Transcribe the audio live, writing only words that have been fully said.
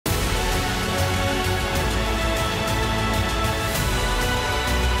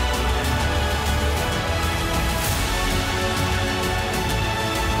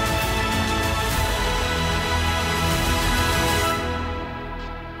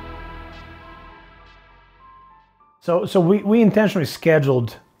So we intentionally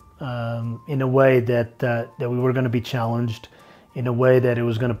scheduled in a way that that we were going to be challenged, in a way that it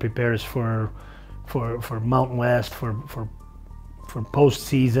was going to prepare us for Mountain West, for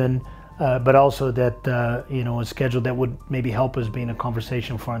postseason, but also that you know, a schedule that would maybe help us be in a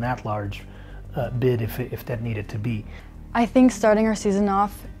conversation for an at-large bid if that needed to be. I think starting our season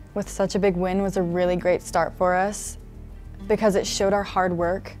off with such a big win was a really great start for us because it showed our hard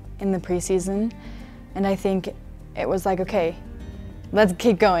work in the preseason, and I think it was like, okay, let's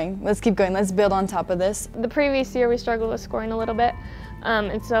keep going, let's build on top of this. The previous year we struggled with scoring a little bit,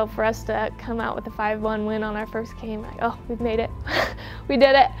 and so for us to come out with a 5-1 win on our first game, like, oh, we've made it, we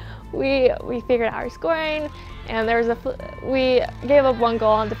did it. We figured out our scoring, and there was we gave up 1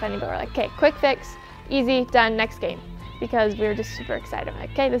 goal on defending, but we're like, okay, quick fix, easy, done, next game, because we were just super excited.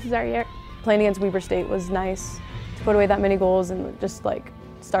 Like, okay, this is our year. Playing against Weber State was nice to put away that many goals and just like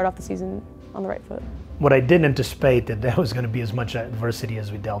start off the season on the right foot. What I didn't anticipate that was going to be as much adversity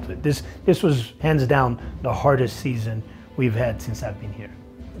as we dealt with. This was hands down the hardest season we've had since I've been here.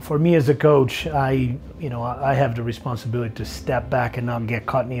 For me as a coach, I have the responsibility to step back and not get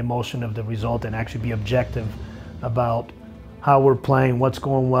caught in the emotion of the result and actually be objective about how we're playing, what's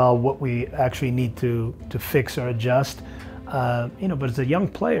going well, what we actually need to fix or adjust. But as a young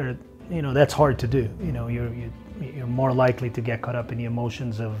player, that's hard to do. You're more likely to get caught up in the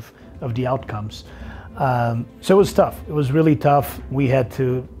emotions of the outcomes. So it was tough. It was really tough. We had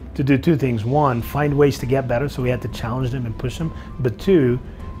to do 2 things. 1, find ways to get better, so we had to challenge them and push them. But 2,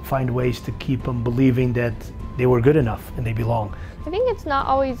 find ways to keep them believing that they were good enough and they belong. I think it's not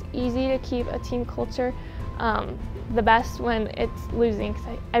always easy to keep a team culture the best when it's losing,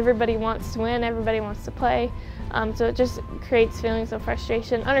 because everybody wants to win, everybody wants to play. So it just creates feelings of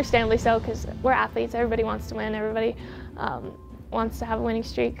frustration, understandably so, because we're athletes, everybody wants to win, everybody wants to have a winning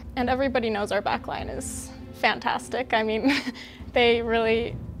streak. And everybody knows our back line is fantastic. I mean, they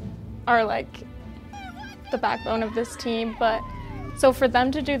really are like the backbone of this team. But so for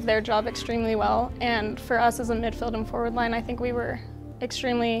them to do their job extremely well, and for us as a midfield and forward line, I think we were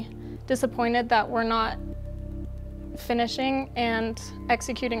extremely disappointed that we're not finishing and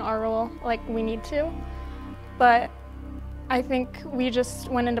executing our role like we need to. But I think we just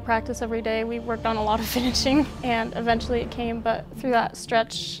went into practice every day. We worked on a lot of finishing, and eventually it came. But through that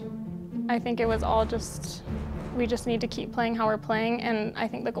stretch, I think it was all just, we just need to keep playing how we're playing, and I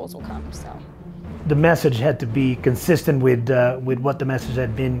think the goals will come. So the message had to be consistent with what the message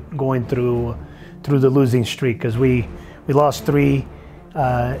had been going through the losing streak, because we lost 3,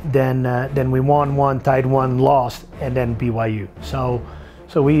 then we won 1, tied 1, lost, and then BYU. So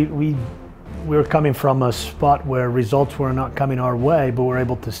we were coming from a spot where results were not coming our way, but we're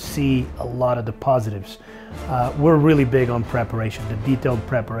able to see a lot of the positives. We're really big on preparation, the detailed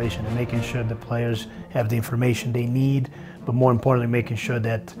preparation, and making sure the players have the information they need, but more importantly, making sure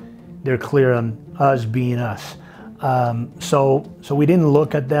that they're clear on us being us. So we didn't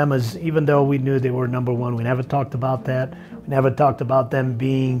look at them as, even though we knew they were number 1, we never talked about that. We never talked about them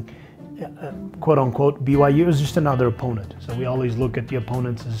being quote unquote BYU. It was just another opponent. So we always look at the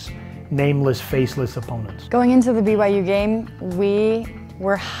opponents as nameless, faceless opponents. Going into the BYU game, we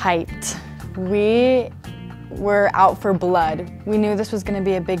were hyped. We were out for blood. We knew this was going to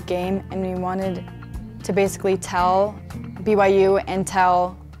be a big game, and we wanted to basically tell BYU and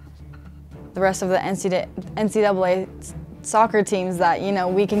tell the rest of the NCAA soccer teams that,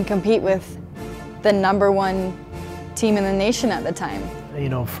 we can compete with the number 1 team in the nation at the time.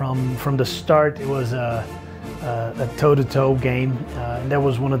 From the start, it was a toe-to-toe game. And that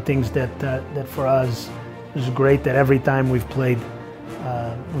was one of the things that for us was great, that every time we've played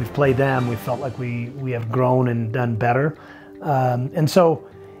them, we felt like we have grown and done better. And so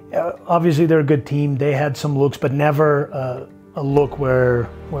obviously they're a good team. They had some looks, but never a look where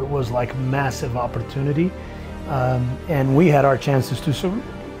it was like massive opportunity. And we had our chances too, so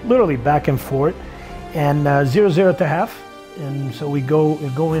literally back and forth, and 0-0 at the half. And so we go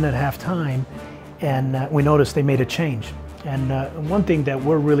in at halftime, and we noticed they made a change. And one thing that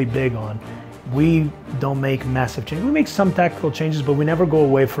we're really big on, we don't make massive changes. We make some tactical changes, but we never go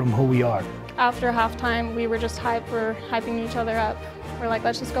away from who we are. After halftime, we were just hyped. We're hyping each other up. We're like,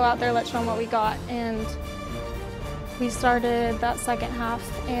 let's just go out there, let's show them what we got. And we started that second half,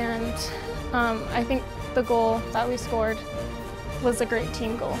 and I think the goal that we scored was a great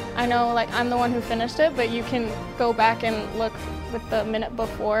team goal. I know, I'm the one who finished it, but you can go back and look with the minute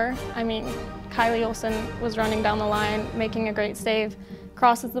before. I mean, Kylie Olsen was running down the line, making a great save,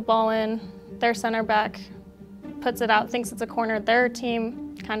 crosses the ball in, their center back puts it out, thinks it's a corner. Their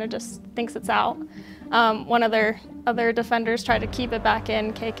team kind of just thinks it's out. One of their other defenders tried to keep it back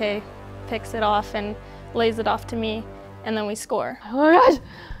in. KK picks it off, and lays it off to me, and then we score. Oh my gosh,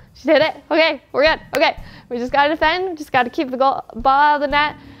 she did it. Okay, we're good. Okay, we just got to defend, just got to keep the ball out of the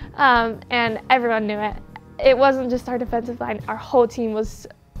net, and everyone knew it. It wasn't just our defensive line. Our whole team was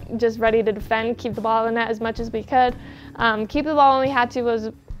just ready to defend, keep the ball in the net as much as we could. Keep the ball when we had to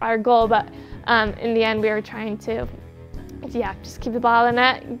was our goal, but in the end we were trying to, just keep the ball in the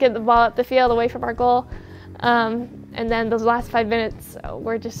net, get the ball up the field away from our goal. And then those last 5 minutes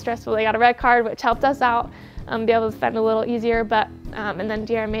were just stressful. They got a red card, which helped us out, be able to defend a little easier. But and then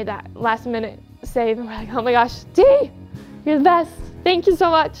De'Aaron made that last minute save, and we're like, oh my gosh, D, you're the best. Thank you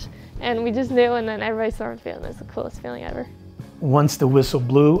so much. And we just knew, and then everybody started feeling it's the coolest feeling ever. Once the whistle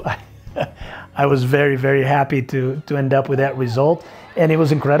blew, I was very, very happy to end up with that result. And it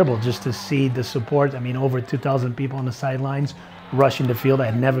was incredible just to see the support. I mean, over 2,000 people on the sidelines rushing the field. I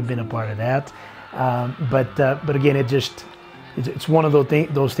had never been a part of that. But again, it's one of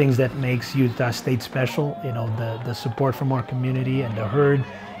those things that makes Utah State special. You know, the support from our community and the herd,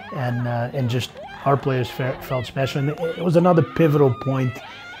 and just our players felt special. And it was another pivotal point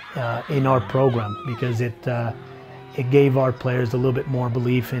in our program, because it gave our players a little bit more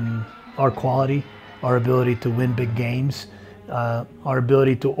belief in our quality, our ability to win big games, our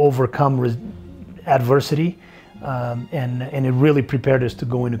ability to overcome adversity, and it really prepared us to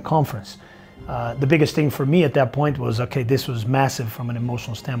go into conference. The biggest thing for me at that point was, okay, this was massive from an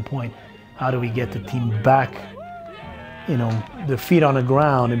emotional standpoint. How do we get the team back, you know, the feet on the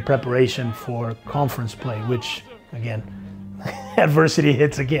ground in preparation for conference play, which, again, adversity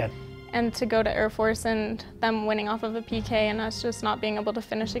hits again. And to go to Air Force and them winning off of a PK and us just not being able to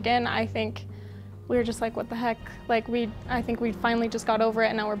finish again, I think we were just like, what the heck? Like, I think we finally just got over it,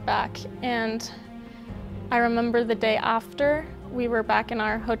 and now we're back. And I remember the day after, we were back in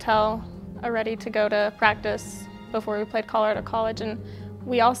our hotel ready to go to practice before we played Colorado College, and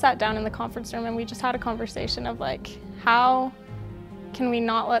we all sat down in the conference room and we just had a conversation of like, how can we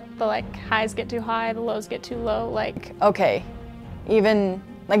not let the highs get too high, the lows get too low? Like, Okay, even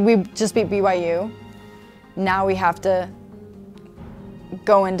we just beat BYU. Now we have to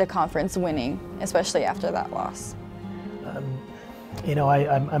go into conference winning, especially after that loss. You know,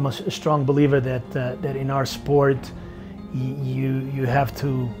 I'm a strong believer that in our sport, you have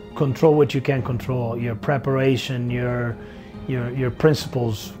to control what you can control. Your preparation, your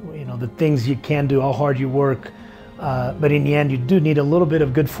principles, you know, the things you can do, how hard you work. But in the end, you do need a little bit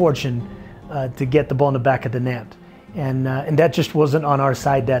of good fortune to get the ball in the back of the net. And that just wasn't on our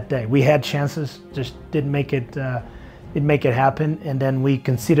side that day. We had chances, just didn't make it happen. And then we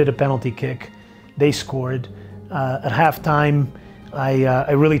conceded a penalty kick. They scored. At halftime,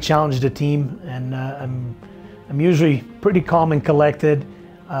 I really challenged the team, and I'm usually pretty calm and collected.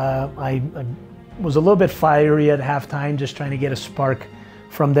 I was a little bit fiery at halftime, just trying to get a spark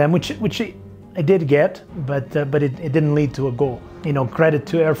from them, which I did get, but it didn't lead to a goal. You know, credit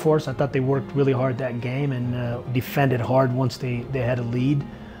to Air Force. I thought they worked really hard that game and defended hard once they had a lead.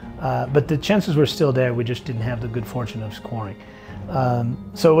 But the chances were still there. We just didn't have the good fortune of scoring.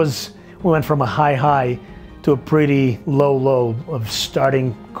 So we went from a high to a pretty low of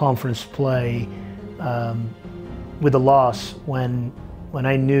starting conference play with a loss when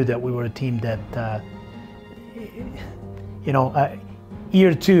I knew that we were a team that, you know,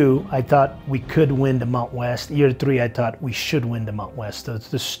 year 2, I thought we could win the Mountain West. Year 3, I thought we should win the Mountain West. So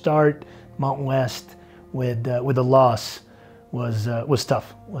to start Mountain West with a loss was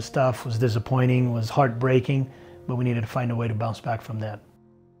tough. Was disappointing, was heartbreaking, but we needed to find a way to bounce back from that.